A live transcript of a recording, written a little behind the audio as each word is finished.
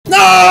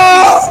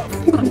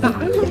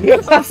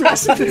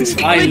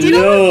I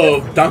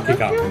love Donkey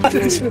Kong.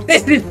 This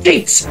is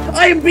cheats!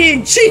 I am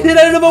being cheated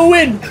out of a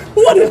win!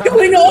 What is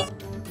going on?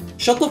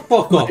 Shut the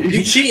fuck up,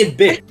 you cheated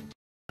bitch!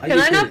 Can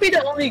I not be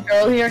the only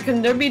girl here?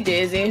 Can there be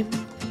Daisy?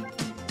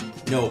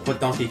 No, put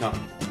Donkey Kong.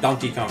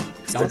 Donkey Kong.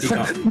 Donkey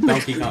Kong.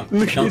 Donkey Kong.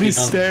 Look at Donkey his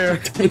Kong. stare.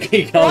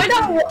 Donkey Kong. Why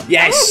not?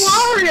 Yes!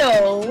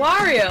 Oh,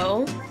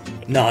 Wario!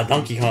 Nah,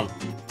 Donkey Kong.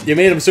 You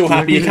made him so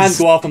happy, you can't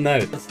go off him now.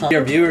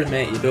 Your viewers,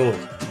 mate, you do it.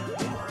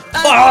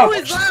 I'm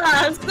always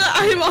last!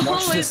 I'm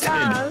always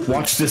last!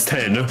 Watch this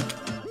 10.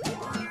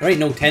 There ain't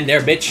no 10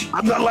 there, bitch.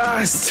 I'm not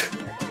last!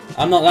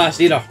 I'm not last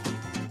either.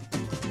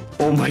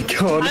 Oh my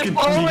god, look I'm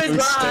at always Dio's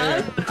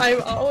last! stare.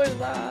 I'm always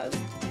last!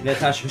 Yeah,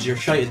 Tash, because you're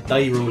shy at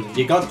die rolling.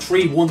 You got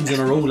 3 1s in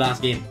a row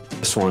last game.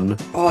 This one.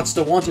 Oh, it's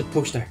the wanted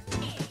poster.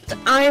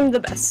 I'm the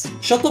best.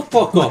 Shut the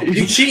fuck up.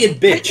 You cheated,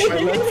 bitch.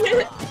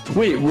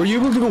 Wait, were you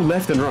able to go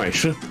left and right?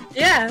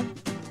 Yeah.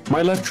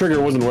 My left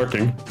trigger wasn't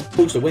working.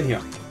 Supposed to win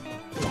here.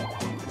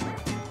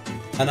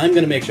 And I'm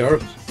gonna make sure.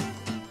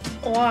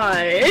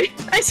 Why?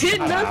 I did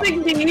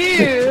nothing to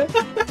you!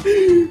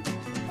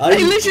 I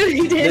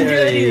literally didn't do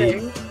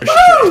anything.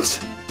 Shit.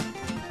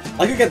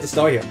 I could get the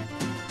star here.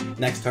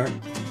 Next turn.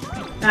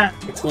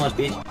 It's going on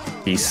speed.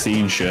 He's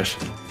seen shit.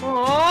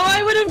 Oh,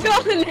 I would have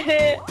gotten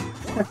it!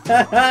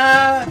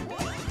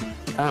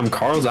 Damn,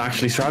 Carl's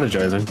actually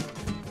strategizing.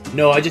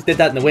 No, I just did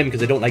that in the whim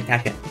because I don't like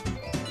Tasha.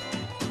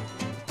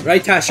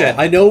 Right, Tasha,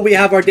 I know we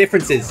have our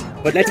differences,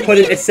 but let's put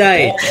it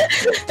aside.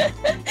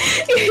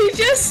 You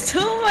just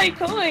stole my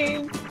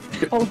coin!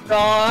 Oh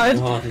god.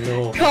 Oh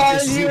no.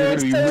 God, you were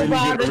so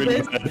bad at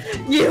this.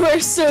 You were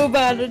so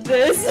bad at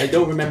this. I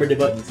don't remember the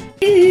buttons.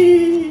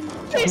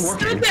 I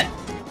stood it.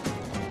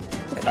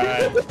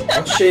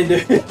 What's Shane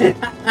doing?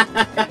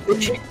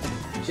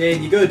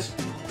 Shane, you good?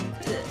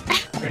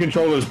 The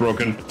controller's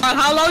broken.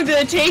 How long did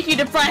it take you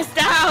to press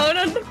down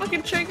on the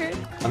fucking trigger?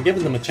 I'm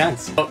giving them a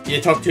chance. Oh, you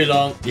took too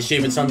long, you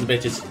stupid sons of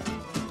bitches.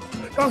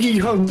 Donkey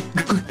Kong!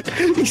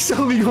 He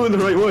saw me going the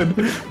right one.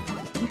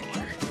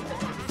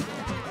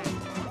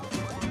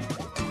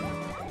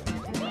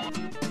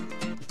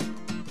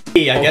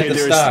 Hey, I get the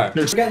star.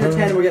 We're getting the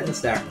 10, we're getting the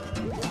star.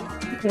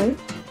 Okay.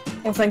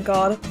 Oh, thank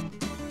god.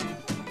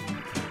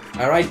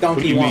 Alright, What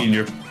Donkey do you Kong. mean?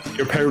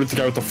 You're paired with the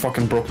guy with the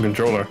fucking broken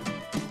controller.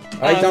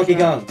 Alright, Donkey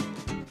Kong.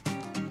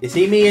 You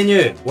see me and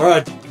you?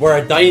 We're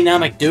a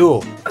dynamic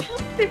duo.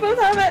 They both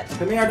have it.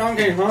 Come here,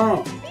 Donkey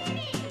Kong.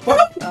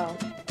 Oh.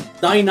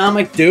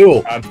 Dynamic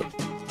duo.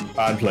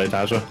 Bad play,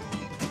 Tasha.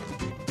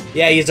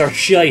 Yeah, he's our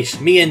shite.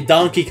 Me and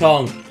Donkey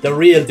Kong, the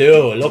real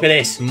duo. Look at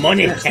this.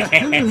 Money.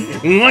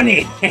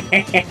 Money.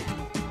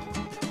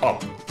 Oh.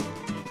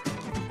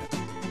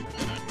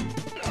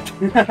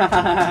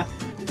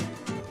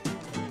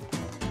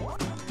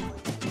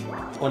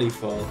 Funny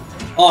fall.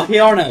 Oh,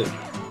 here now.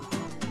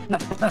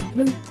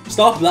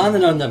 Stop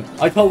landing on them.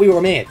 I thought we were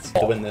mates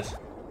to win this.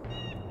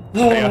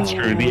 Yeah, that's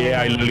true. The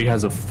AI literally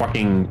has a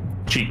fucking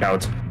cheat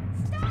code.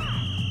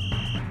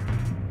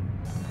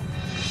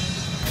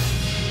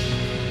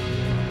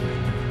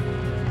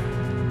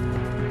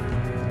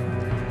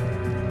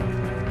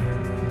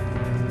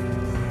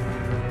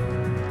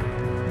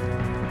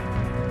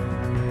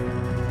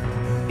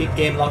 Keep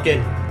game lock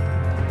in.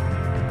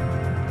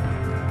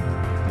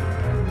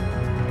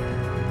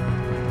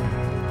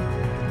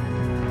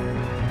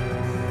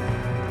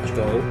 Let's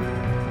go.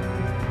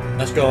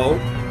 Let's go.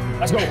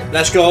 Let's go.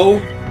 Let's go.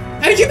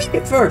 How did you make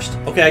it first?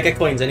 Okay, I get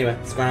coins anyway.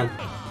 It's grand.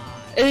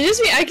 It's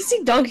just me. I can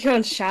see Donkey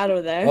Kong's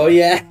shadow there. Oh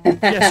yeah.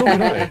 Yeah, so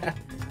can I.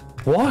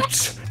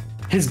 What?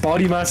 His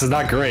body mass is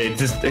not great.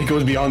 Just it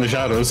goes beyond the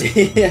shadows.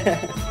 Yeah.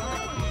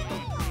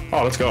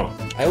 Oh, let's go.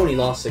 I only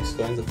lost 6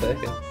 coins. I'll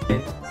take it.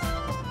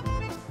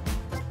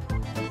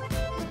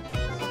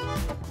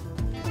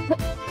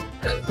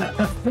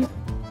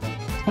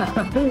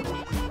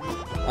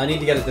 I need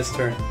to get it this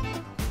turn.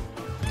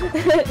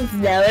 It's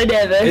now or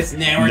never. It's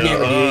now or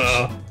never,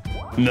 dude.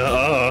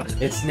 No.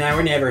 It's now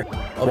or never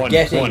of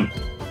getting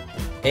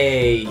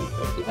a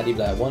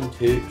blah 1,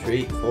 2,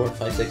 3, 4,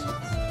 5, 6.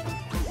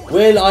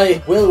 Will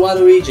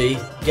Waluigi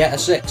get a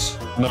 6?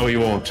 No, he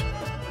won't.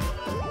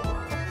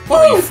 Woo!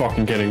 Are you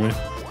fucking kidding me?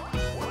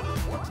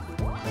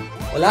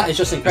 Well, that is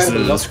just This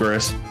incredible is a luck.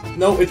 disgrace.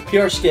 No, it's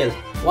pure skill.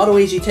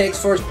 Waluigi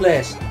takes first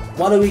place.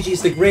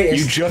 Waluigi's the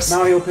greatest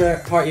Mario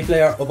Party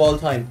player of all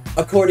time.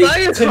 According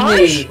to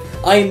me.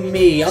 I'm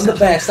me. I'm the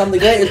best. I'm the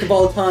greatest of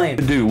all time.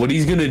 What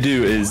he's gonna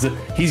do is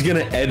he's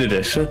gonna edit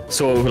it.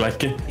 So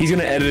like he's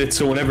gonna edit it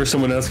so whenever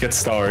someone else gets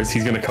stars,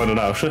 he's gonna cut it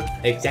out.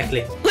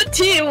 Exactly. What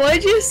team? What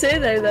did you say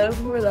there though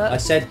before that? I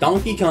said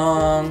Donkey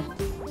Kong.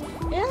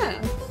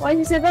 Yeah. Why did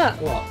you say that?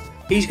 What?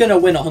 He's gonna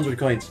win 100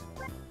 coins.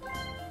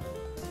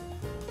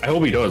 I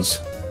hope he does.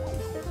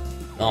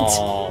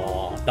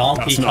 Oh,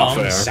 Donkey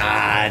Kong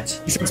sad.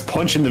 He starts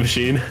punching the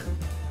machine.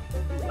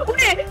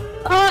 Wait!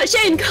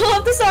 Shane, call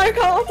up the star,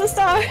 call up the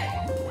star!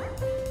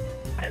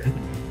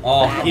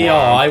 Oh, yeah,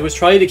 I was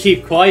trying to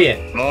keep quiet.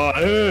 Oh,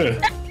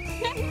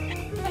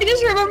 I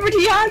just remembered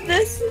he had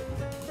this.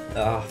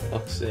 Ah,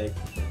 fuck's sake.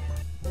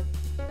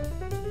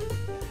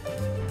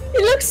 He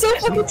looks so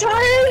fucking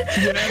tired.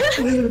 Yeah.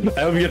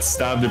 I hope he gets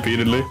stabbed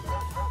repeatedly.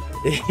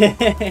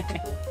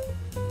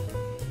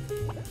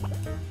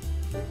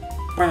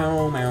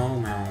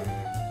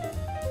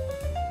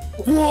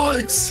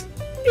 What?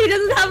 He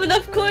doesn't have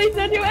enough coins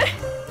anyway.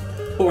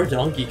 Poor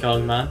Donkey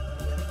Kong, man.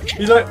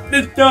 He's like,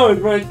 this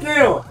down right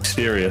now.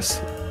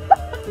 Serious.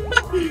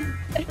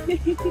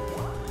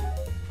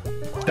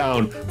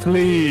 Down,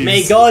 please.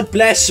 May God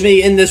bless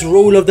me in this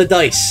roll of the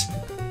dice.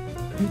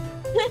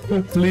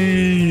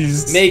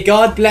 Please. May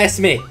God bless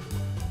me.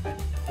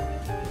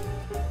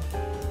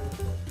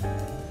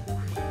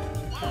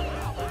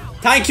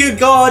 Thank you,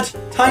 God.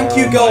 Thank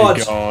you, God.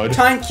 God.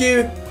 Thank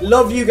you.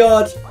 Love you,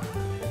 God.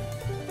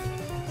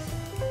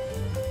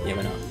 Yeah,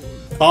 why not?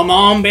 Come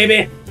on,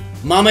 baby.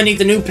 Mama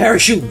needs a new pair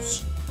of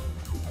shoes.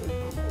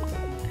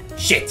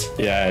 Shit.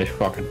 Yeah, you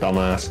fucking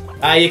dumbass.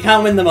 You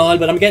can't win them all,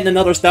 but I'm getting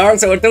another star,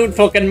 so it don't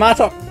fucking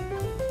matter.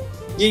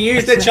 You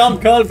used the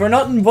chomp call for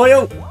nothing,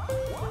 boyo.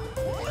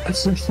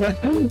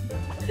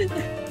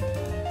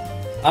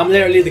 I'm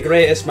literally the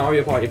greatest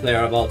Mario Party player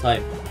of all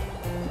time.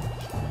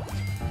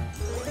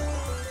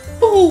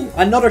 Ooh,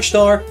 another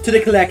star to the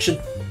collection.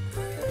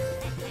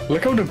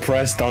 Look how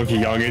depressed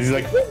Donkey Kong is. He's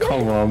like,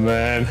 come on,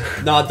 man.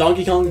 Nah,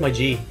 Donkey Kong's my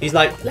G. He's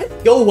like, let's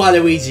go,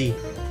 Waluigi.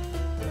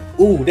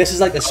 Ooh, this is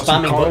like the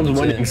spamming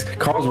button.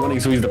 Carl's winning,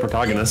 so he's the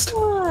protagonist.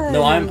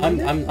 No, I'm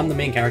the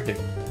main character.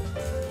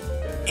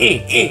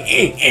 Like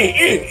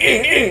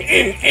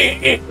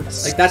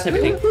that's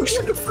everything.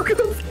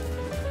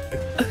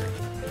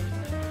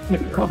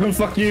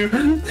 Fuck you.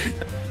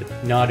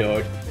 Nah,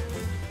 dude.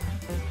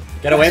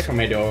 Get away from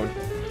me, dude.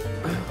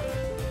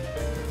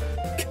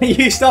 Can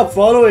you stop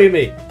following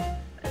me?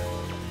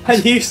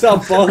 Can you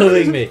stop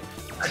following me?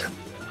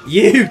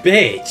 You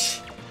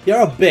bitch.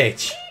 You're a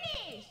bitch.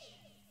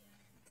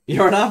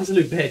 You're an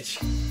absolute bitch.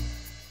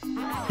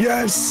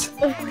 Yes!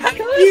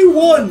 You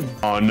won!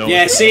 Oh no.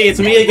 Yeah, see, it's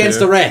me against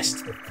the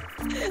rest.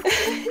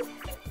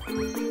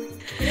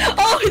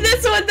 Oh,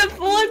 this one, the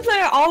one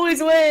player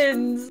always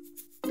wins.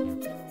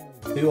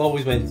 Who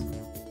always wins?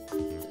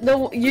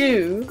 No,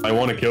 you. I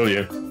want to kill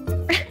you.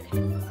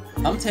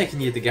 I'm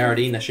taking you to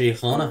Gardena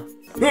Sheikhana.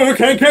 Oh,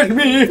 can't catch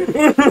me!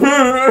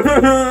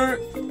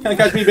 Can't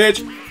catch me,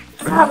 bitch!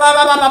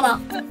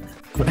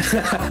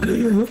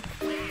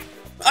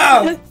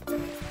 Ow!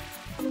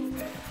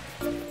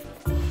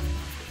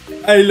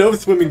 I love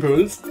swimming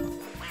pools.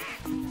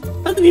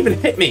 That didn't even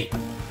hit me.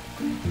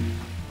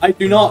 I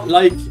do not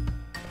like...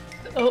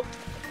 Oh.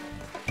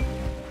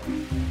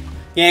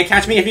 Yeah,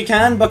 catch me if you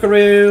can,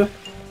 buckaroo.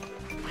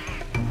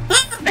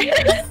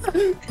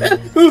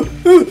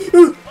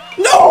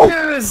 No!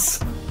 Yes!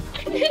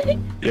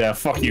 Yeah,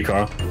 fuck you,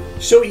 Carl.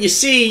 So you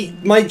see,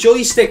 my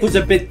joystick was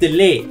a bit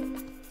delayed.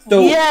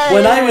 So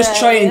when I was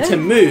trying to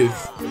move,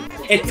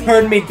 it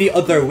turned me the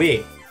other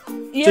way.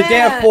 So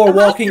therefore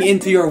walking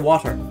into your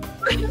water.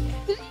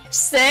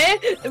 Say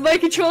my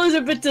controller's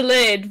a bit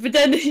delayed, but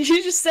then you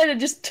just said it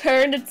just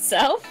turned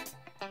itself?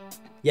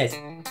 Yes.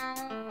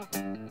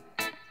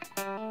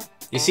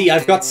 You see,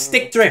 I've got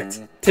stick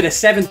drift to the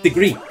 7th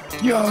degree.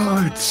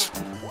 Yes!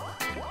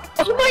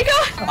 Oh my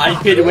god! I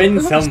could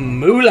win some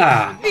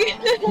moolah! He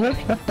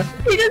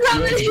doesn't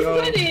have any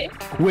money!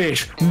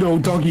 Wait, no,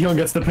 Donkey Kong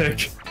gets the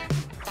pick.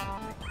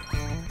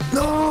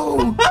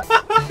 No!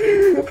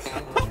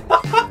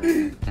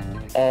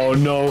 Oh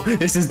no,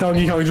 this is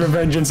Donkey Kong's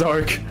revengeance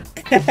arc.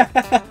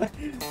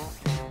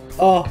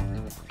 Oh.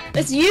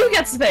 It's you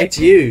gets the pick! It's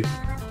you.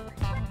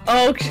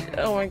 Oh,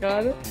 oh my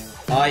god.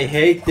 I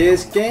hate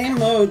this game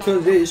mode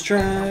cause it's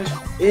trash.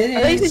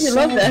 It is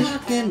so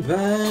fucking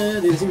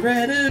bad. It's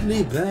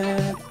incredibly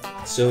bad.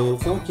 So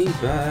fucking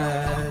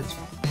bad.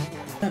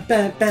 Bad,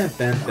 bad, bad,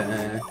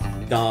 bad.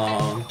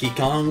 Donkey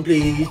Kong,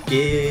 please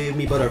give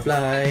me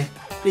butterfly.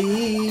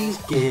 Please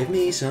give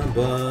me some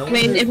butterfly. I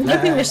mean, if you look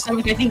at your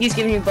stomach, I think he's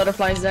giving you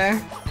butterflies there.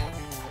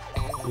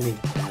 What do you mean?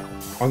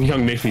 Donkey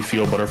Kong makes me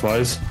feel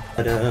butterflies.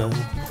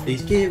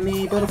 Please give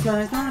me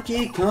butterflies,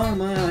 Donkey Kong,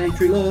 my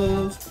true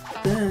love.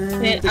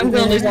 Yeah, I'm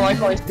gonna lose all my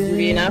coins for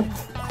you now.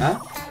 Huh?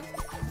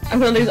 I'm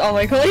gonna lose all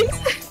my coins.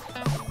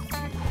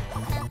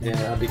 Yeah,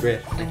 that'd be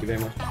great. Thank you very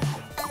much.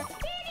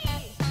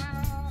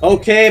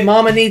 Okay,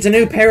 Mama needs a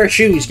new pair of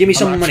shoes. Give me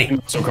some money.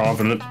 I'm so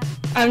confident.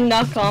 I'm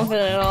not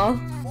confident at all.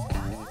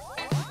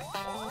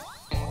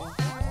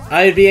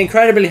 I'd be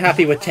incredibly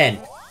happy with 10.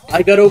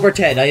 I got over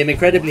 10. I am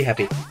incredibly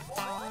happy.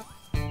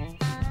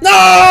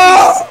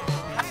 No!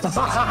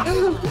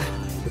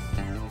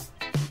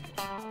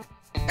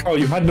 Oh,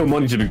 you had no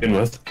money to begin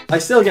with. I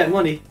still get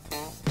money,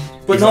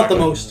 but not the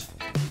most.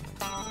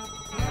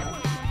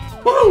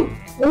 Woo!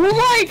 Oh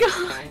my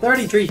god!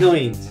 33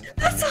 coins.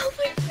 That's all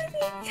my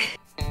money.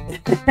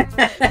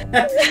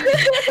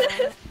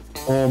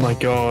 Oh my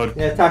god.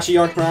 Yeah, Tashi,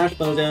 your crash,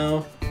 bow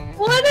down.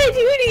 What did I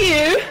do to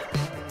you?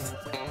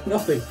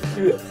 Nothing.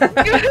 You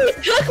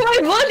took my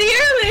money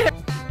earlier!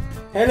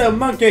 Hello,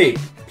 monkey.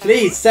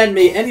 Please send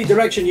me any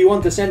direction you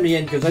want to send me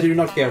in, because I do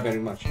not care very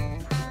much.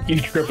 You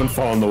trip and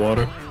fall in the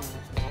water.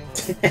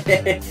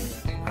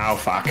 Ow,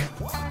 fuck.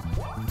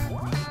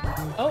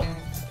 Oh.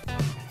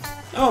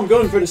 Oh, I'm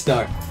going for the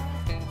star.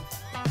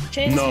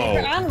 Change your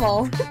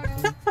animal.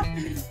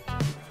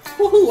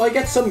 Woohoo, I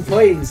get some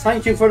coins.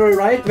 Thank you for the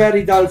ride,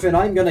 Very Dolphin.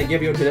 I'm gonna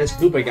give you to this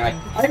Koopa guy.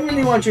 I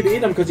really want you to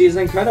eat him because he's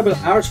an incredible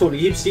arsehole.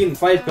 He keeps stealing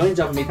 5 coins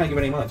off of me. Thank you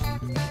very much.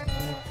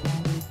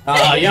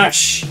 Ah,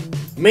 yes.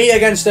 Me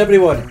against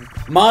everyone.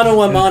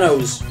 Mono and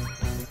monos.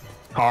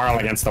 Carl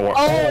against the world.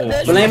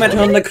 Oh, Blame it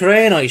on the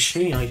crane, I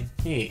see.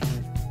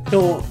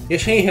 So, you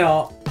see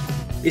here.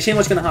 You see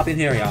what's gonna happen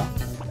here, y'all?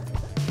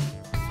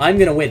 I'm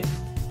gonna win.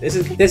 This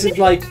is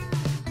like...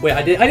 Wait,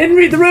 I didn't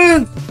read the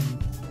rules!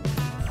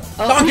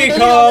 Donkey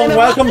Kong,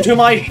 welcome to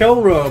my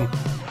showroom.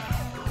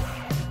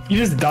 You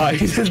just died.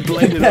 You just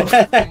blended up.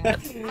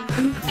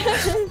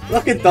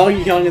 Look at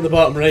Donkey Kong in the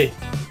bottom right.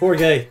 Poor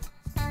guy.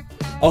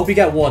 I hope you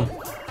get 1.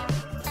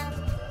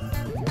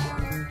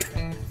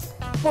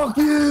 Fuck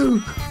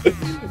you!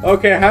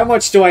 Okay, how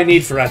much do I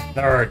need for a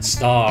 3rd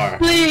star?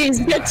 Please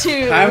get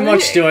 2. How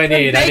much do I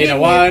need? I need a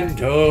 1,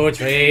 2,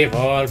 3,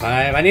 4,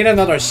 5. I need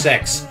another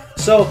 6.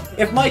 So,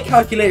 if my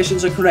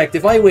calculations are correct,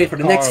 if I wait for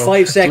the next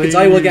 5 seconds,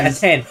 I will get a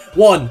 10.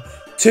 1,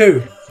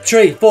 2,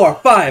 3, 4,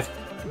 5.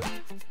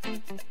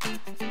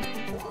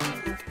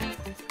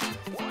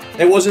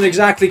 It wasn't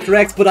exactly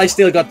correct, but I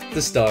still got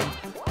the star.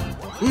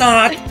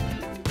 Not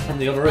from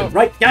the other room.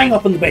 Right, gang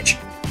up on the bitch.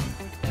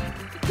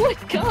 Oh my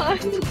god.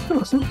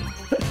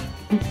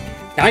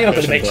 Gang up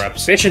on the bitch.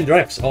 Fish and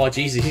drips. Oh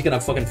Jesus, he's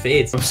gonna fucking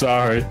fade.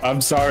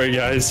 I'm sorry,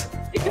 guys.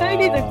 I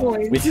need the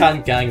coins. We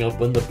can't gang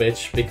up on the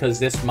bitch because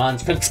this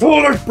man's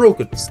controller's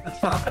broken.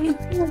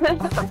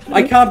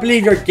 I can't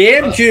believe your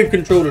GameCube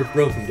controller's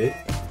broken, dude.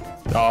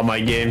 Oh,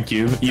 my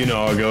GameCube. You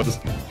know how it goes.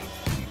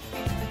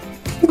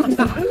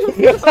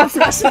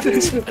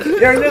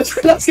 You're just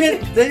fucking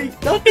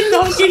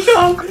Donkey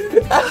Kong.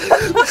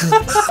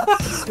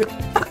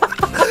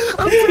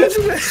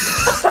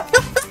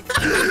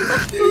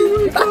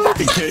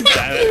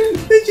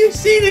 Did you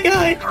see the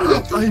guy?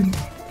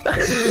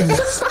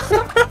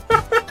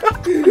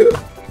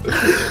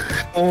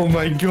 Oh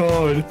my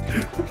god.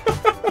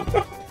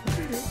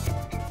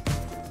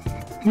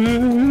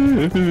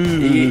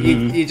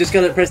 You just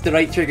gotta press the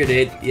right trigger,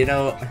 dude, you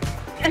know.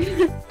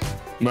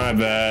 My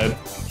bad.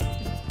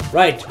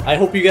 Right, I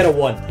hope you get a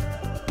 1.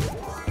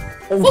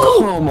 Oh,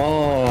 come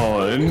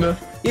on.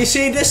 You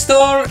see, this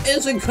star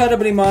is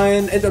incredibly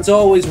mine. It has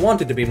always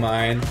wanted to be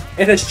mine.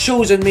 It has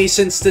chosen me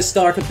since the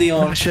start of the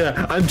on.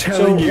 Sasha, I'm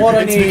telling you, what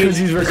I it's need because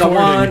he's is a recording.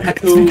 1, a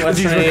 2, a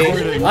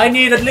 3. I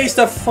need at least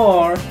a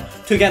 4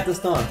 to get the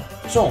star.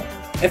 So,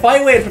 if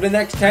I wait for the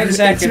next 10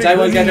 seconds, I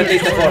will get at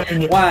least a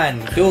 4.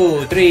 1,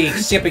 2, 3,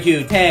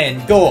 CPQ,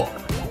 10, go!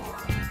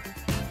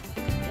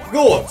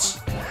 Goats!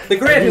 The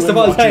greatest of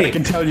all time! I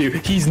can tell you,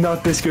 he's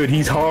not this good,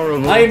 he's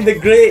horrible. I'm the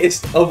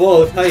greatest of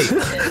all time.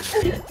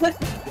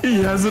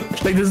 He hasn't,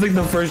 like, this is like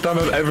the first time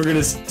I'm ever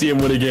gonna see him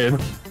win a game.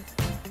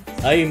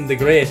 I'm the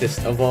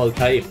greatest of all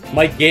time.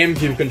 My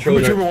GameCube controller.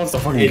 Whichever wants to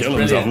fucking kill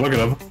himself, look at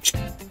him.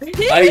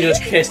 I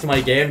just kissed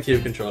my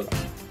GameCube controller.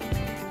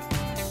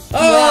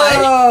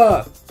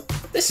 Ah!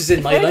 This is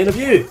in my line of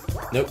view.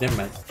 Nope, never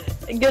mind.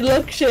 Good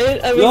luck,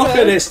 shit. Look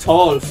at this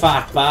tall,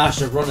 fat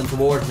bastard running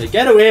towards me.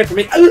 Get away from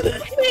me. No.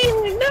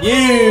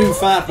 You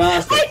fat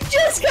bastard. I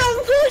just got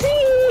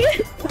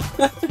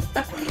money.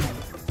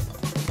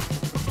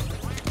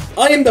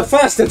 I am the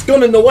fastest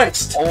gun in the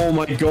West. Oh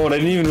my god, I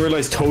didn't even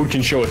realize Toad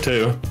can show it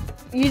too.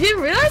 You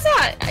didn't realize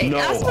that? No,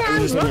 that's where I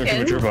was just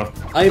looking.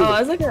 I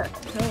was looking at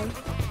Toad.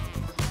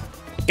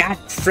 God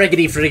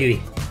friggity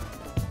friggity.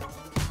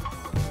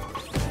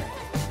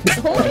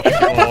 Oh my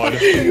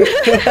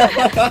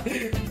god.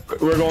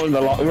 We're going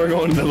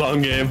the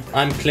long game.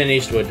 I'm Clint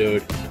Eastwood,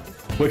 dude.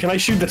 Wait, can I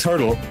shoot the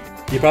turtle?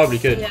 You probably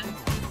could. Yeah.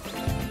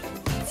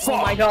 Oh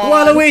my god.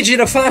 Waluigi,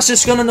 the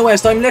fastest gun in the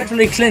West. I'm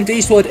literally Clint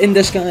Eastwood in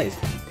disguise.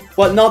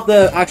 But not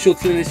the actual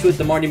Clint Eastwood,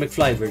 the Marty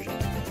McFly version.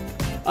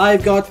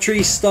 I've got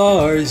 3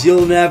 stars,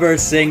 you'll never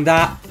sing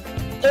that.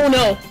 Oh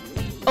no.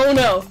 Oh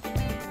no.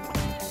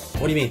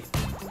 What do you mean?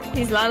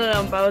 He's landed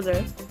on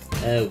Bowser.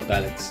 Oh,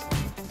 balance.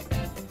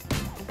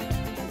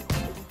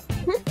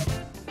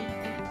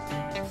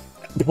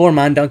 The poor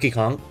man, Donkey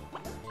Kong.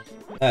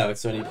 Oh,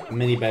 it's only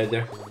mini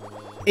Bowser.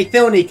 It's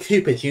only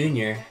Koopa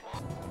Jr.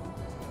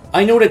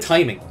 I know the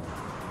timing.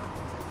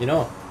 You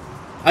know.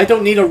 I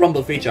don't need a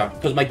rumble feature,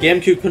 because my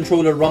GameCube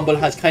controller rumble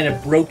has kind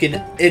of broken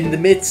in the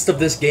midst of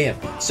this game.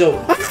 So...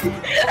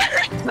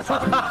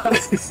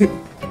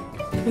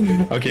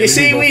 Okay, you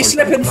see, we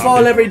slip and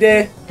fall every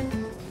day.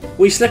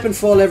 We slip and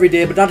fall every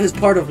day, but that is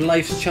part of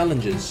life's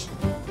challenges.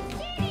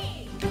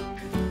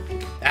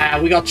 Ah,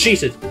 we got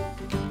cheated.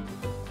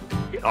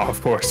 Oh,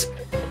 of course.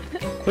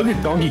 Look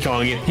at Donkey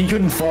Kong. He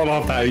couldn't fall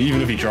off that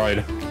even if he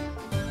tried.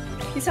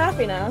 He's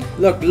happy now.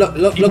 Look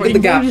at the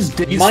gap. He just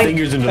dig his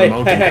fingers into the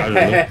mountain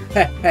casually.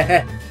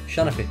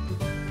 Shanafi.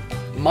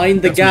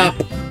 Mind the gap.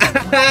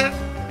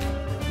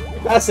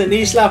 That's a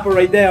knee slapper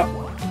right there.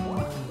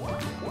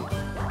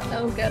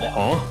 Don't get it.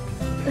 Huh?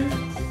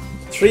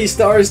 3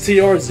 stars to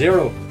your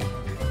 0.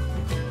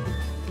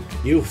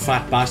 You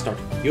fat bastard.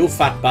 You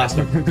fat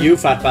bastard. You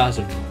fat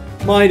bastard.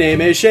 My name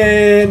is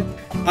Shane.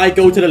 I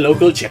go to the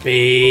local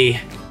chippy.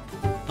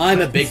 I'm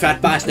a big fat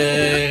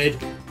bastard.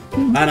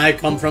 And I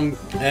come from,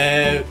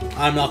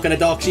 I'm not gonna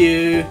dox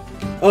you.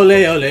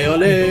 Ole, ole,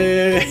 ole.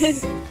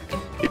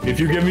 If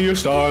you give me your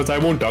stars, I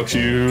won't dox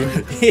you.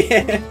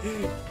 Yeah.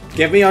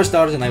 Give me your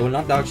stars and I will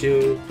not dox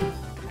you.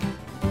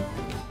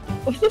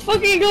 What the fuck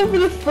are you going for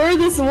the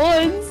furthest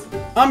ones?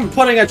 I'm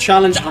putting a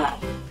challenge.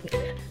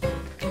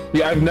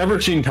 Yeah, I've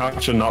never seen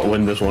Tasha not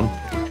win this one.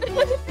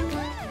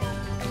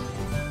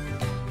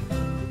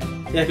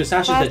 Yeah, because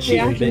Tasha's that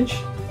cheating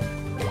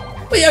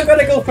bitch. But you're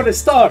gonna go for the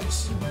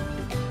stars.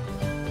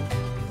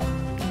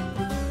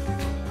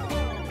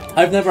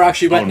 I've never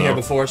actually went in here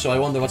before, so I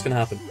wonder what's gonna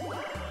happen.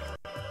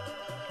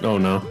 Oh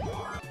no.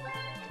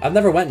 I've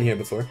never went in here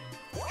before.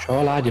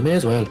 Sure, lad, you may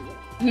as well.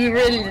 You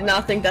really did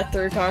not think that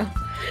through, Carl.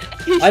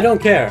 I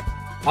don't care.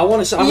 I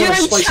want to spice it up. You're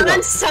in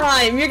chance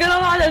time. You're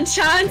gonna want a chance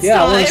time.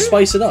 Yeah, I want to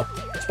spice it up.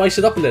 Spice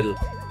it up a little.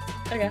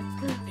 Okay.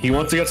 He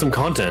wants to get some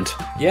content.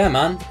 Yeah,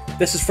 man.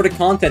 This is for the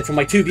content from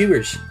my 2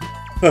 viewers.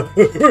 I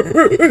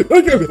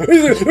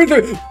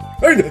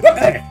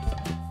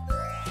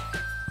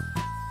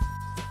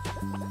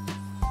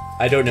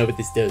don't know what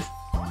this does.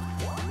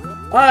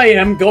 I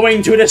am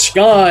going to the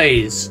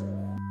skies.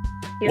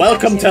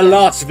 Welcome to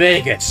Las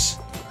Vegas.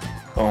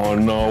 Oh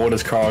no, what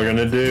is Carl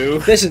gonna do?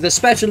 This is the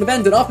special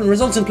event that often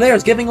results in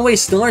players giving away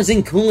stars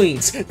and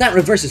coins. That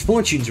reverses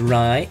fortunes,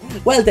 right?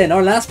 Well then,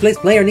 our last place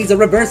player needs a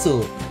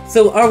reversal.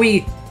 So are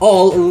we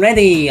all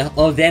ready?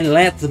 Oh, then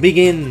let's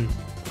begin.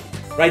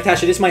 Right,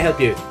 Tasha, this might help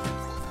you.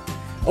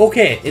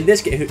 Okay, in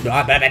this game... Okay,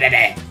 blah blah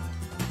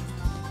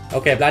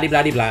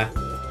blah.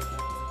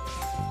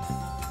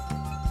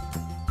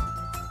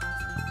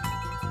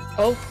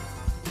 Oh.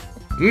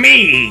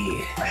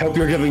 Me! I hope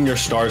you're giving your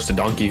stars to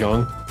Donkey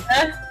Kong.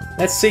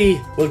 Let's see.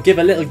 We'll give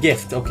a little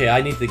gift. Okay,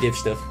 I need to give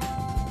stuff.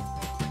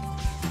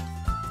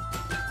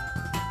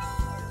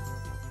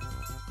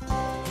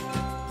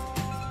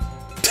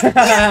 No,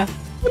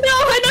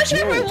 I'm not sure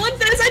if I want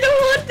this. I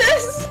don't want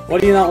this.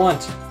 What do you not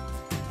want?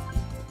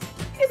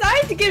 Because I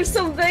have to give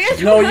something.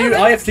 No, you.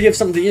 I have to give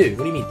something to you.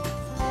 What do you mean?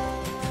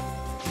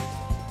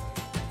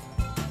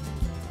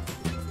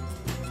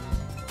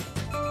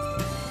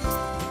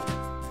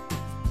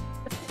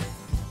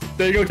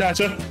 There you go,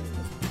 Tasha.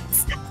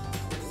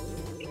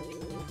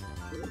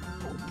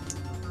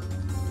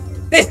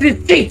 This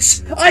is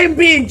cheats! I am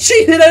being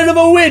cheated out of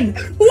a win!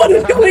 What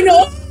is going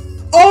on?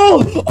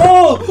 Oh,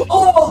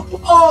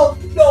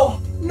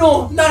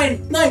 no,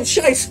 9,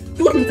 scheiß,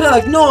 guten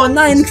Tag, no,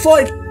 9,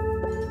 5.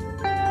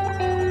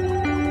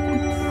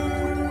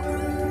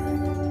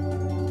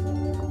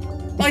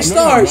 My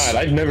stars!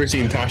 I've never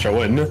seen Tasha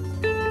win.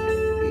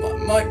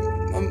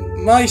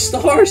 My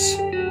stars!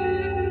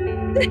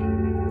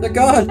 They're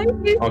gone.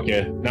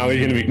 Okay, now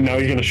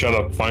he's gonna shut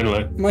up,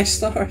 finally. My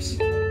stars.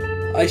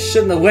 I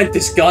shouldn't have went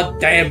this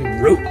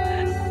goddamn route.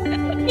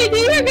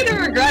 You're gonna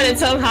regret it,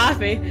 so I'm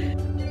happy.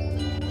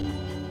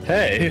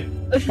 Hey,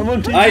 I'm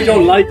on TV. I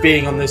don't like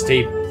being on this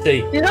team.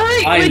 See,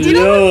 I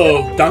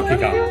love Donkey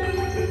Kong.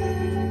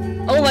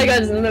 Oh my god,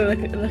 there's another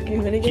lucky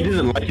minigame. He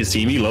doesn't like his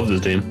team, he loves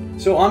his team.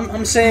 So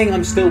I'm saying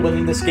I'm still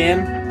winning this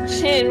game.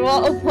 Shane,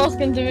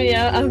 welcome to me.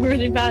 I'm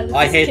really bad at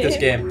I hate this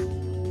game.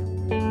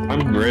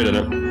 I'm great at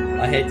it.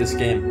 I hate this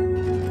game.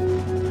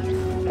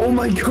 Oh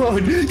my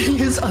god, he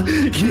has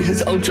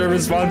ultra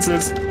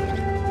responses.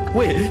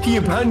 Wait, he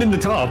abandoned the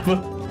top.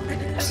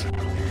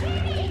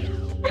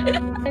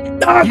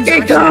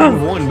 Donkey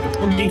Kong! One, but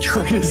Donkey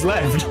Kong is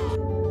left.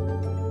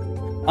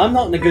 I'm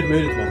not in a good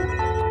mood at the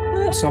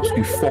moment. That's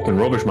absolutely fucking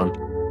rubbish, man.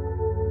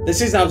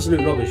 This is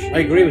absolute rubbish. I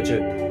agree with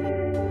you.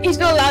 He's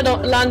gonna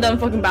land on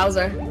fucking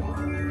Bowser.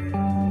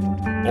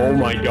 Oh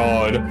my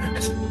god.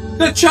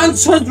 The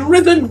chance has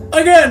risen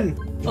again!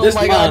 Oh This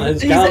my man god,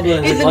 is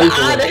gambling his he's an life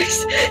away. addict.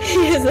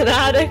 He is an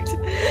addict.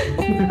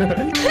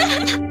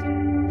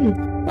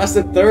 That's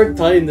the 3rd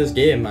time this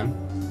game, man.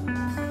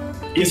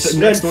 He's the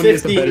next one he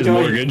has to bet his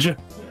mortgage.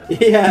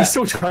 Yeah. He's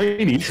so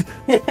tiny.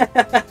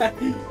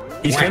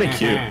 He's kind of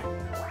cute.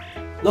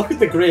 Look at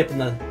the grape in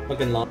the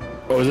fucking lawn.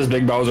 Oh, is this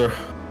Big Bowser?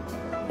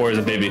 Or is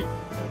it Baby?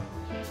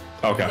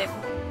 Okay.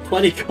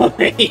 20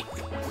 coins.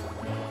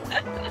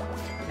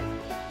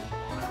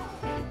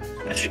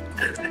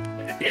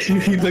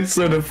 He looks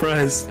so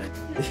depressed.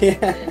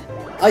 Yeah.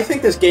 I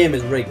think this game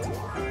is rigged.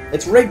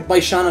 It's rigged by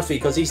Shanafi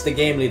because he's the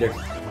game leader.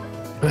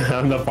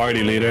 I'm the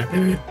party leader.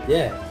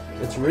 Yeah,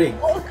 it's rigged.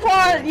 Oh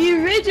god, you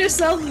made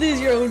yourself lose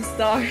your own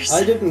stars.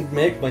 I didn't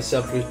make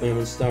myself lose my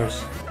own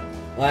stars.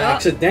 I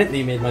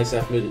accidentally made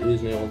myself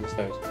lose my own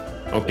stars.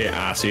 Okay,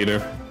 ass eater.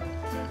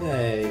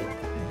 Hey.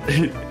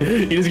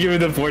 You just give me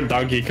the poor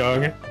Donkey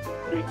Kong.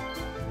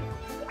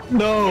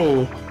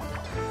 No.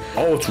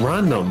 Oh, it's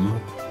random.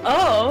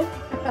 Oh.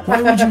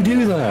 Why would you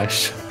do that?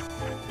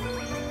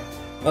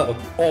 Uh-oh.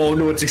 Oh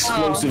no, it's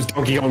explosives.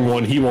 Donkey Kong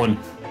won. He won.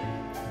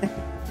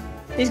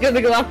 He's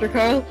gonna go after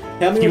Carl.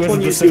 Tell me He which was one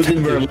the you go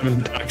September into.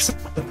 11th tax.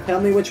 Tell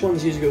me which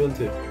ones you go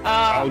into.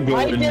 I'll go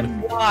I in.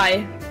 did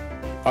Y.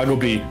 I'll go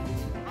B.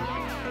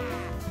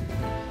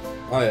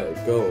 I'll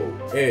go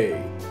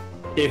A.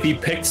 If he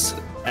picks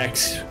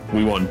X,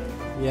 we won.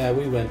 Yeah,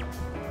 we win.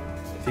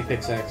 If he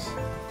picks X.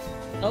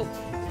 Oh.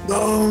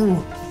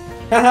 No!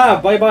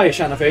 Haha, bye bye,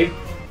 Shanafi.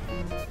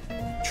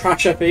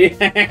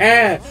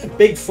 Trashafi.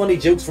 Big funny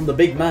jokes from the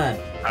big man.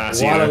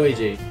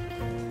 Waluigi.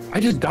 I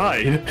just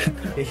died.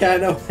 Yeah, I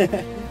know.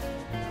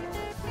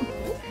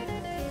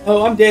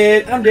 Oh, I'm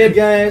dead,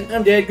 guys.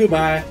 I'm dead,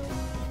 goodbye.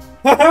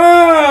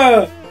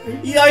 Haha!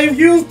 Yeah,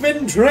 you've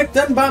been tricked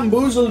and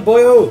bamboozled,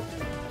 boyo.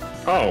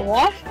 Oh.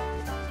 What?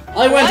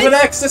 I went with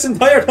X this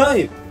entire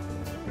time.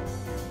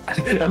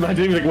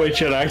 Imagine like, wait,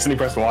 shit, I accidentally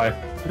pressed Y.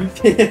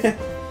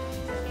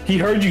 He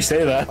heard you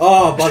say that.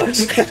 Oh,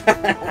 bollocks.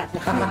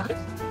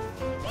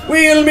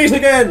 We'll meet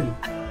again.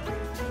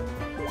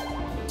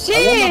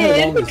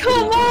 Shit!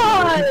 Come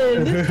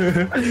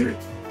on!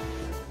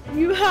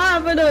 You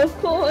have enough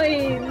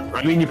coins.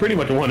 I mean, you pretty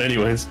much won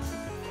anyways.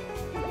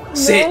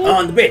 Sit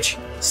on the bitch.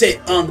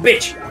 Sit on the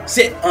bitch.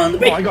 Sit on the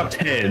bitch. Oh, I got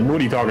 10. What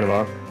are you talking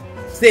about?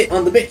 Sit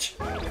on the bitch.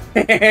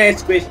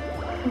 Squish.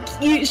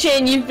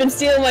 Shane, you've been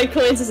stealing my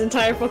coins this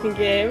entire fucking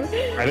game.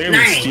 I think I've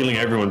been stealing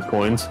everyone's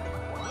coins.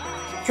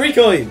 3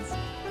 coins.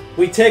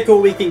 We take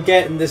what we can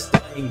get in this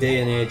dying day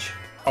and age.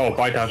 Oh,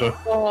 bye, Tasha.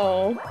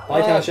 Oh.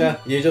 Bye, Tasha.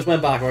 You just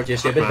went backwards, you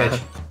stupid bitch.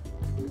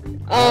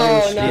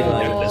 Oh, Nice.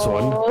 no. This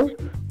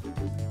one.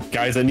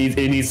 Guys, it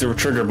needs the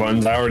trigger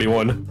buttons. I already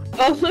won.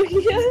 Oh,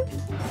 yeah.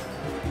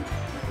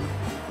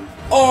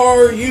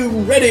 Are you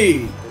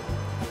ready?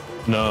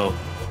 No.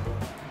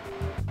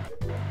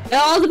 It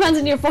all depends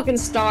on your fucking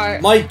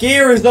start. My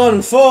gear is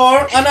done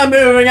 4 and I'm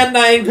moving at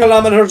 9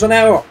 kilometers an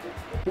hour.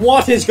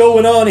 What is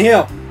going on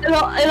here? It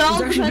all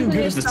depends on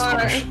your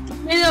start.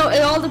 You know,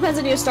 it all depends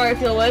on your start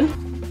if you'll win.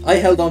 I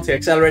held on to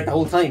accelerate the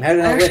whole time. How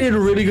did I I actually win?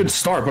 had a really good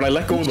start, but I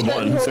let go of the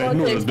button, so I didn't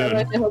know what I was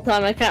doing. The whole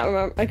time, I can't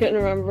remember. I couldn't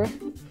remember.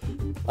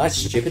 That's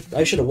stupid.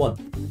 I should have won.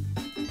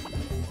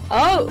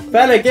 Oh!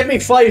 Fella, give me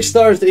 5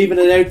 stars to even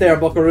it out there,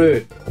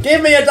 buckaroo.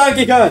 Give me a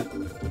Donkey Kong!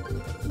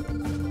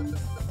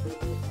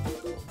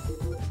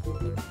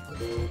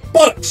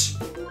 Bullocks!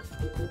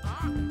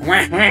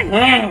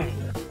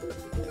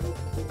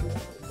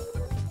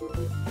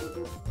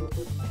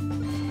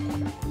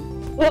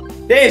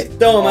 This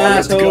dumb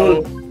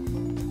asshole!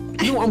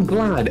 You know, I'm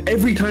glad.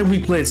 Every time we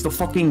play, it's the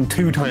fucking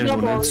 2 times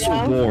one. It's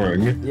so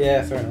boring.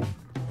 Yeah, fair enough.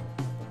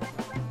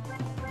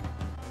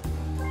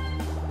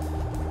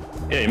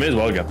 Yeah, you may as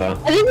well get that.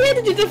 I think he had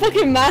to do the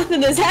fucking math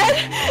in his head.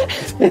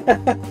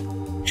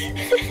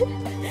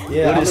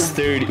 Yeah. What is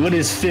 30? What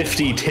is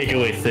 50 take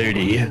away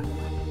 30?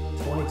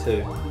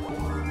 22.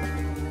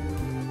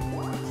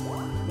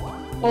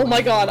 Oh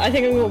my god, I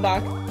think I'm going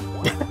back.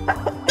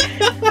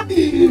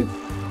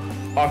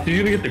 Oh, did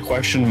you get the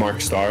question mark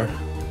star?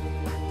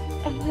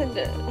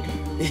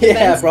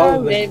 Yeah,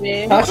 probably.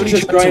 Maybe. Tasha's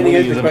just grinding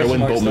out the question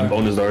mark win star.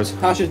 bonus stars.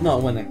 Tasha's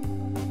not winning.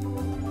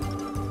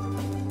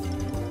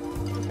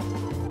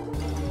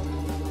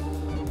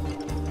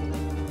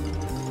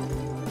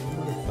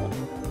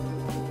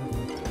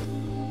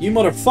 You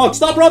motherfucker!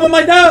 Stop robbing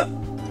my dog!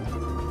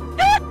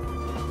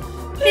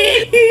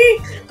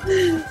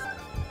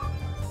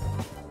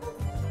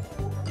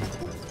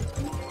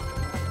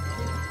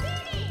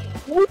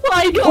 Oh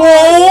my god!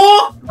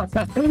 Oh!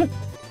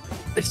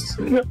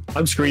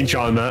 I'm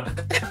screenshotting that.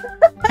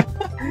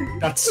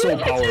 That's so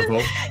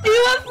powerful.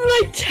 You went from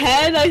like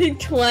 10, I think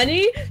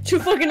 20, to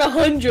fucking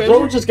 100.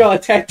 Bro just got a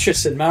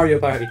Tetris in Mario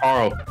Party.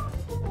 Carl.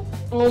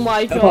 Oh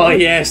my god. Oh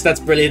yes,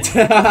 that's brilliant.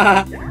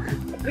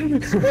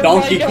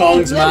 Donkey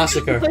Kong's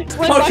Massacre.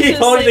 Donkey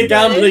Kong the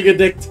gambling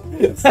addict.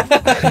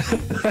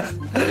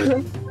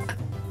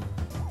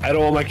 I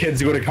don't want my kids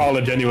to go to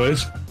college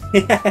anyways.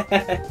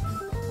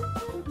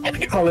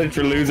 College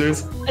for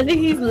losers. I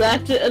think he's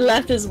left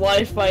his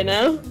wife by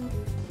now.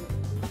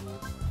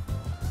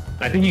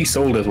 I think he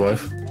sold his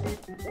wife.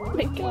 Oh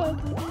my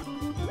god.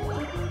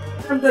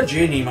 I'm the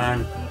genie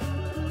man.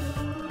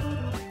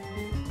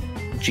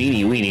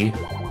 Genie weenie.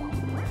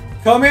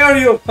 Come here,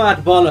 you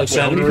fat bollocks,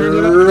 Wait, how many turns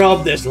are and left?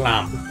 rub this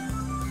lamp.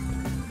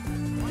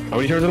 How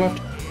many turns are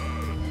left?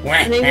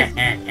 I think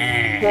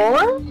it's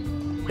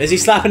 4? Is he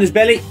slapping his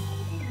belly?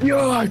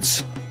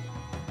 Yachts!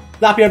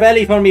 Slap your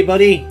belly for me,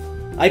 buddy.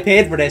 I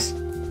paid for this.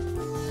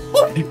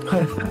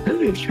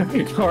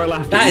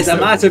 That is a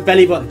massive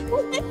belly button.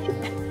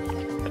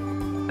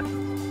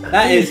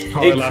 That is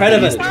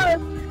incredible.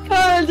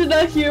 Carl did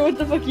not hear what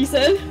the fuck he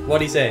said.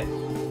 What'd he say?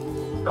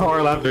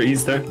 Carl after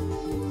Easter.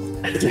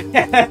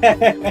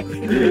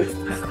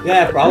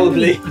 Yeah,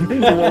 probably.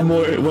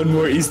 one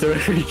more Easter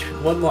egg.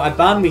 One more. I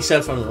banned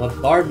myself from him. I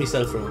barred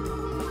myself from him.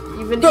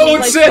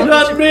 Don't sit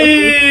on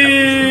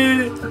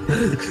me!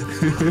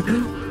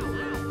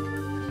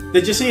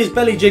 Did you see his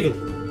belly jiggle?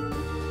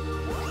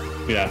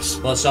 Yes.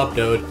 What's up,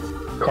 dude?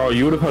 Carl,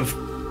 you would have had.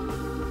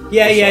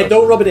 Yeah,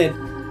 don't rub it in.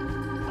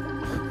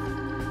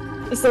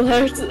 It still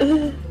hurts.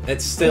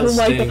 It still Oh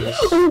my stings. god.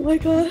 Oh my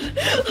god.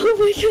 Oh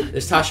my god.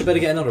 Is Tasha better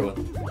get another one?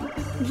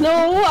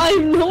 No,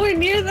 I'm nowhere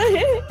near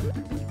that.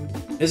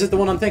 Is it the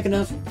one I'm thinking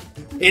of?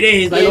 It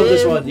is! I love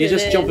this one. You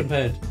just jump and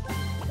pound.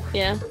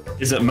 Yeah.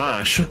 Is it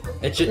mash?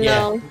 It should, yeah.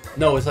 No.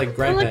 No, it's like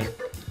ground Well, pound.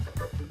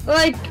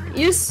 Like,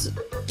 use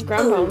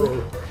ground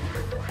pound.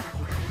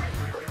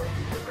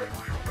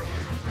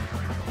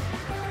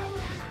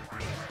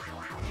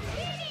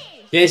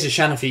 Jesus,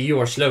 Shanafi, you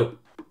are slow.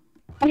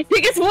 I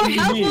think it's more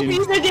helpful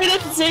because I did it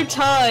at the same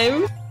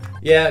time.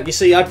 Yeah, you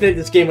see, I played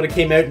this game when it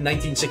came out in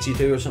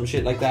 1962 or some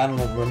shit like that. I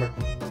don't remember.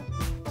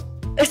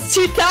 It's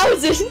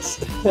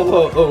 2000.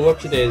 Oh,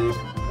 what you did?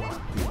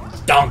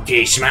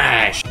 Donkey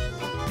smash!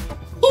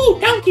 Ooh,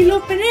 donkey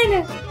love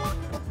banana!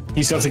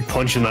 He sounds like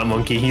punching that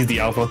monkey. He's the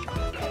alpha.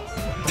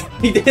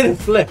 He did a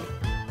flip.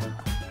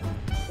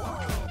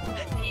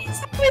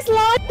 He's always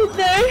lying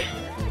there.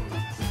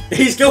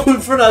 He's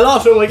going for the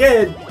lotto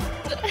again!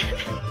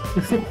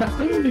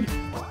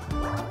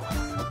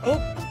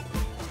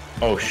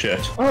 Oh shit.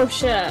 Oh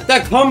shit.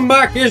 The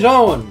comeback is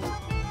on!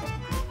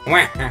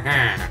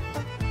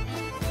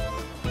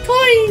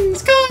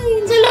 Coins!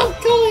 Coins! I love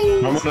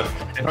coins!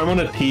 If I'm on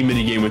a team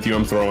minigame with you,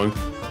 I'm throwing.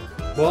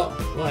 What?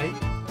 Why?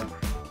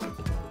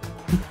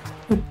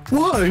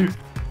 Why?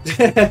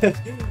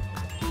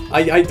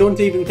 I don't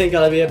even think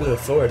I'll be able to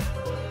afford.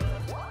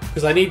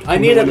 Because I need a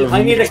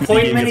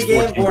coin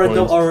minigame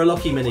or a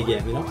lucky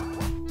minigame, you know?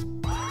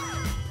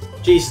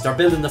 Jesus, they're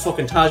building the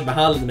fucking Taj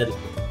Mahal in the middle.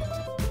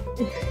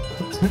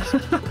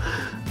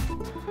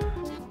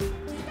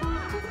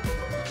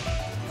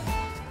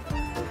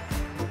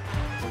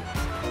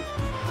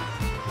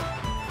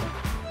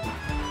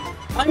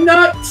 I'm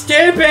not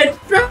stupid!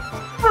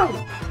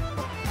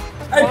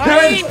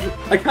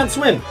 I can't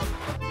swim!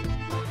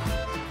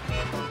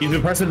 You've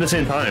been pressing at the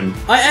same time.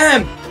 I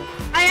am!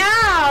 I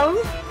am!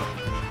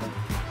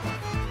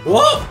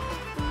 What?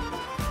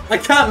 I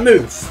can't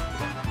move.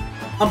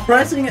 I'm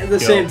pressing it at the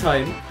same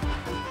time.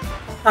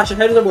 Asha,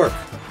 how does it work?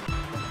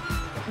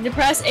 You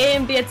press A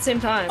and B at the same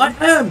time. I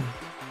am!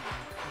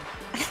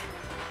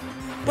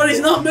 But he's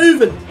not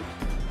moving!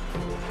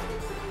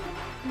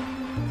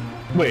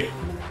 Wait.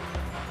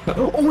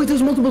 Oh wait,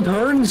 there's multiple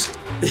turns?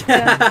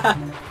 Yeah.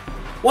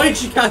 Why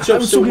did you catch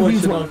up so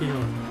much to Donkey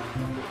Kong?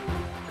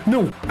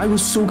 No, I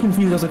was so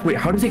confused. I was like, wait,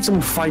 how did it take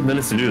someone 5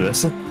 minutes to do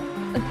this?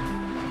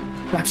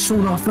 That's so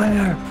not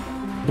fair.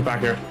 Get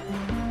back here.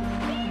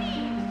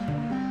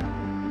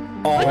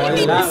 Oh,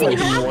 that was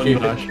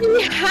stupid.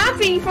 Be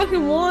happy he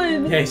fucking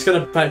won. Yeah, he's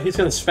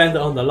gonna spend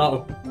it on the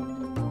lotto.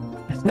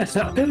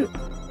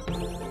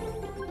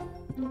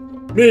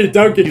 Me,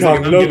 Donkey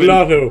Kong, love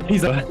lotto.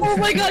 Oh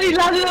my god, he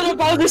landed on a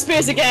Bowser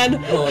space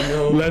again. Oh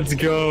no. Let's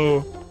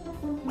go.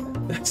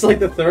 That's like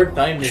the third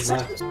time this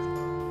match.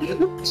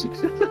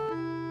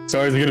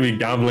 Sorry, is he gonna be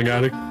gambling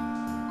addict?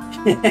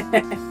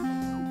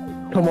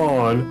 Come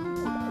on.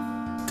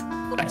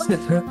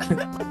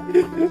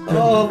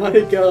 Oh my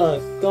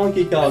god,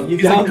 Donkey Kong, you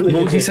gambling.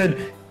 Like,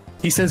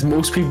 he says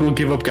most people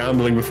give up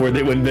gambling before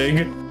they win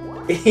big.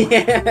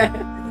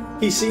 Yeah,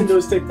 he's seen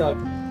those TikTok.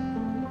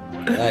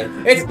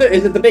 Is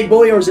it the big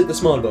boy or is it the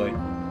small boy?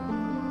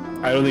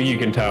 I don't think you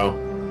can tell.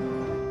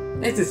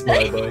 It's a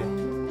small boy.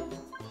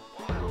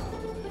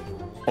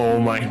 Oh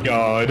my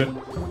god.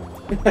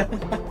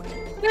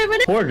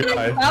 Wait, Poor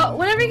guy.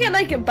 Whenever you get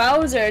like a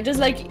Bowser, does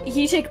like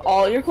he take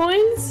all your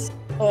coins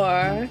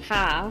or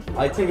half?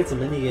 I think it's a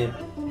mini game.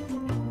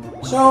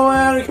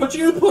 So, could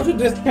you put a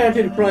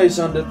discounted price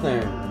on the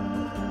thing?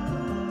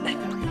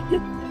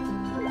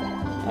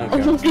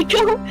 Okay. Oh my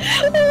god!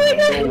 Oh my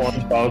god! Go on,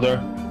 Bowser.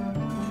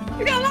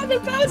 We got lots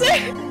of Bowser!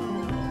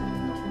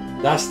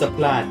 That's the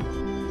plan.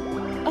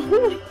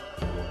 Oh.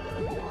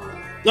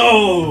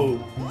 No!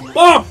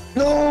 Bob!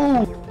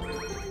 No!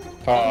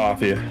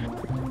 Off you.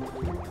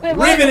 Wait,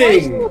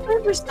 Riveting! why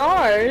are for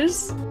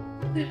stars?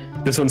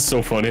 This one's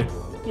so funny.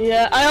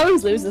 Yeah, I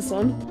always lose this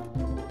one.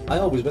 I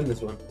always win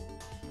this one.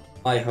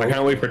 I hope. I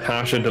can't wait for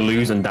Tasha to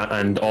lose and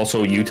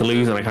also you to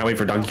lose, and I can't wait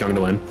for Donkey Kong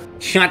to win.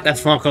 Shut the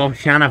fuck up,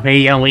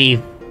 Shanafi, you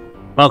wee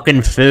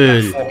fucking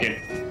fool.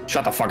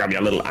 Shut the fuck up, you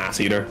little ass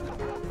eater.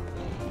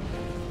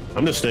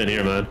 I'm just staying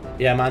here, man.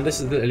 Yeah, man, this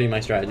is literally my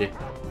strategy.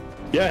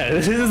 Yeah,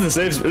 this is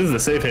the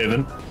safe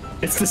haven.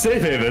 It's the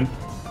safe haven.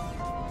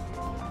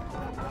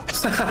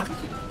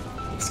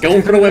 It's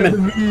going for the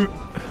women.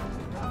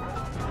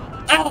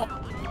 Oh!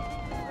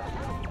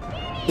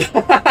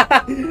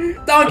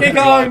 Donkey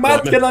Kong,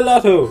 Matt's gonna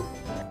lotto.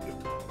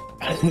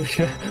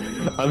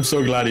 I'm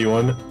so glad he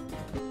won.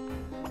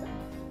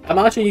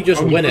 Imagine you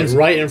just win it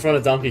right in front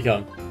of Donkey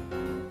Kong.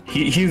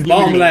 He's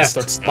bottom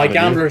left. My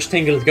gambler's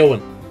tingle's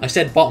going. I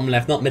said bottom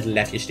left, not middle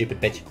left, you stupid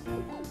bitch.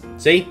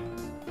 See?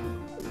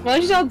 Why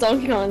did you tell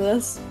Donkey Kong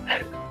this?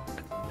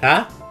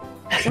 Huh?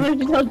 Why did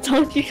you tell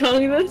Donkey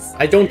Kong this?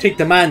 I don't think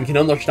the man can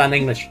understand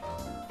English.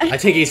 I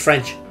think he's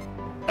French.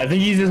 I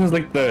think he just has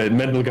like the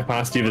mental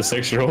capacity of a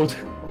 6-year-old.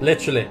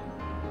 Literally.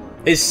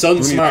 His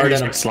son's smarter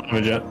than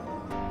him.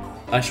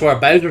 I swear,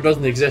 Bowser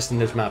doesn't exist in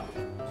this map.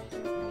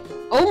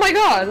 Oh my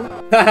god!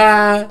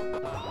 Haha!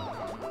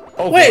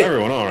 Oh, wait! For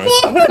everyone, alright.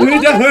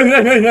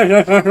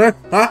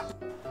 Huh?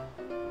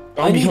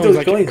 I need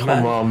those coins,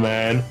 man. Come on,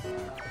 man.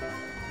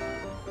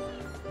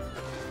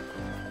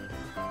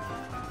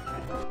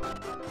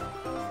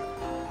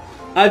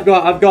 I've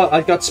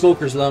got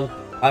smoker's lung.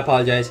 I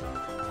apologize.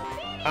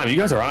 Damn, you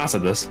guys are ass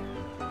at this.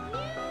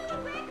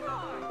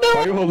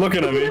 Why are you all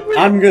looking at me?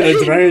 I'm gonna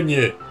drown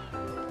you.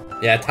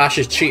 Yeah, Tash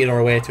is cheating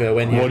her way to a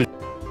win here.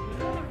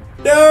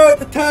 No,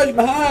 the Taj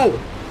Mahal!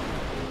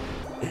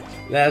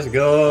 Let's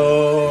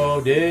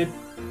go, dude.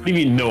 What do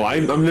you mean, no?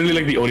 I'm literally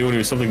like the only one who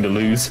has something to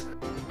lose.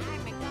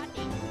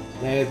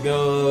 Let's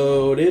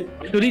go, dude.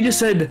 But he just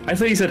said, I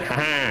thought he said,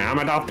 haha, I'm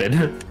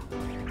adopted.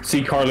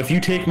 See, Carl, if you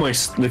take my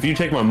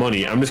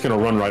money, I'm just gonna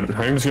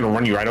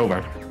run you right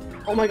over.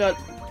 Oh my god.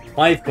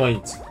 5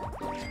 points.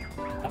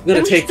 I'm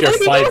gonna take your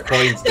 5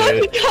 points,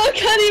 dude. I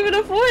can't even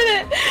afford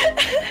it.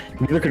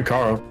 Neither could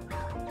Carl.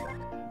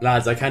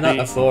 Lads, I cannot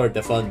afford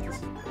the funds.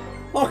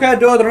 Okay,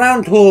 dude,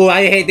 round 2.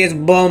 I hate this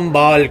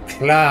bumball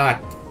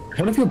clot. I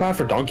kind of feel bad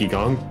for Donkey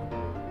Kong.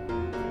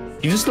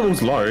 He's just the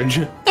most large.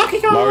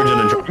 Donkey Kong! Large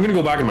and I'm gonna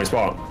go back in my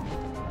spot.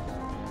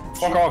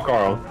 Fuck off,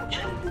 Carl.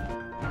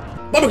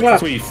 Bubble clot!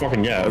 That's what you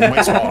fucking get. It's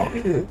my spot.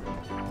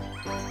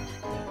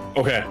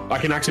 Okay, I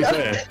can actually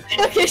play it.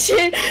 Okay,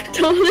 shit.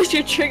 Don't let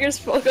your triggers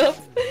fuck up.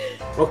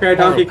 Okay,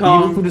 Donkey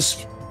Kong.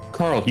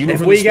 Carl, you know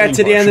If we get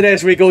to the end of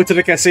this, we go to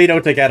the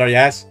casino together,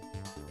 yes?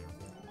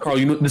 Carl,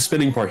 you know the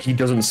spinning part, he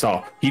doesn't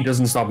stop. He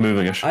doesn't stop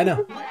moving it. I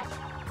know.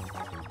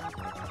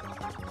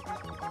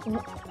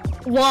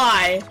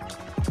 Why?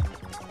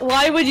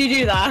 Why would you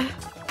do that?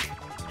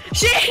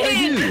 Shit!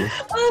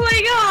 Oh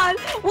my god!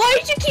 Why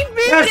did you keep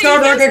moving? Let's go,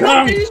 Donkey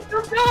Kong!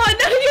 God,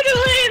 now you're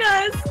delaying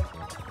us!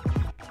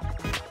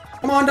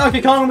 Come on,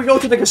 Donkey Kong, we go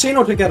to the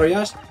casino together,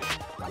 yes?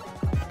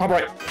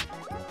 Alright.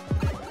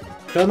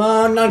 Come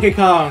on, Donkey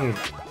Kong!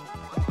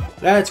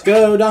 Let's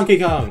go, Donkey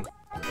Kong!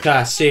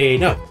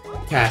 Casino!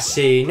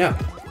 Casino!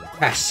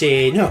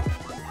 Casino!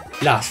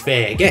 Las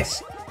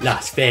Vegas!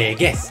 Las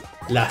Vegas!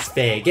 Las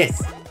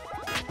Vegas!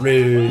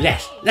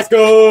 Roulette! Let's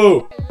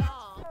go!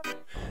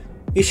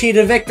 You see,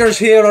 the victors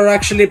here are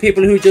actually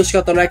people who just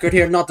got the record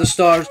here, not the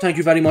stars. Thank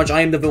you very much.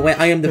 I am the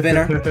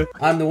winner.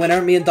 I'm the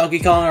winner. Me and Donkey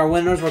Kong are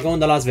winners. We're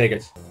going to Las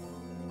Vegas.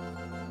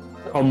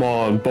 Come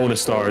on,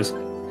 bonus stars.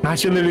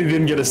 Ash literally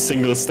didn't get a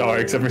single star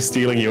except for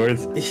stealing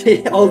yours.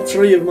 All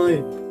 3 of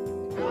mine.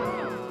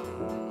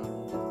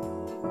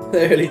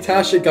 Literally,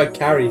 Tasha got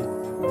carried.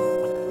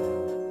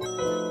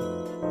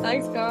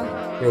 Thanks,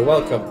 Carl. You're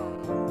welcome.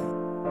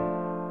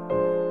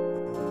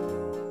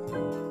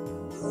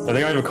 I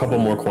think I have a couple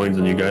more coins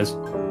than you guys.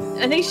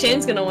 I think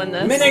Shane's gonna win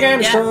this.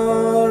 Minigame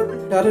star!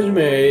 That is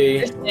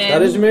me.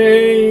 That is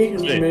me.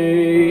 That is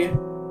me.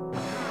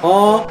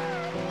 Huh?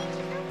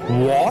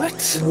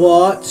 What?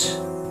 What?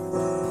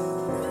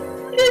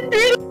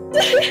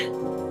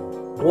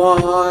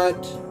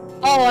 What?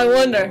 Oh, I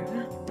wonder.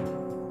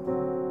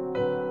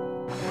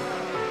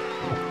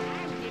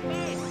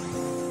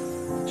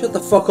 Shut the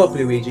fuck up,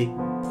 Luigi.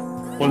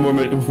 One more.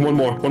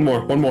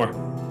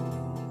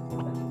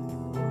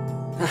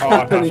 Oh,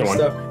 I passed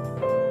that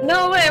one.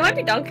 No way, it might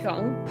be Donkey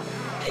Kong.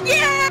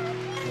 Yeah!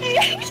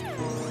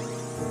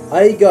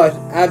 I got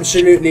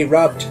absolutely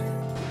robbed.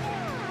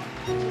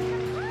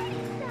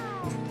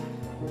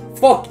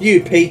 Fuck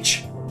you,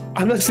 Peach.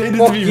 I'm not saying this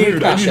Fuck to be you,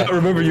 rude. I do Tasha. not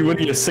remember you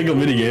winning a single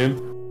minigame.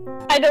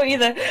 I don't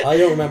either. I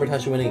don't remember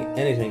Tasha winning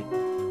anything.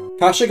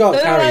 Tasha got No,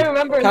 I carried.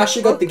 remember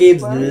Tasha got the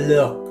game's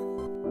luck.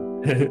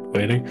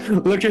 Waiting.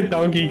 Look at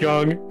Donkey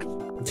Kong.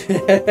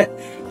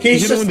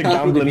 He's You just know when the happy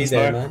to gambling be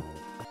there, star- man.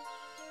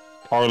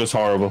 Carl is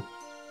horrible.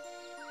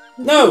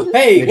 No,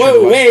 hey, Make sure whoa,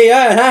 to like- hey,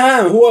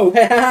 whoa,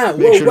 hey,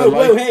 Make sure to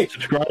whoa, like, hey.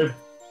 subscribe.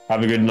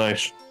 Have a good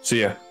night.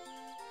 See ya.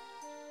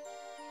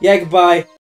 Yeah, goodbye.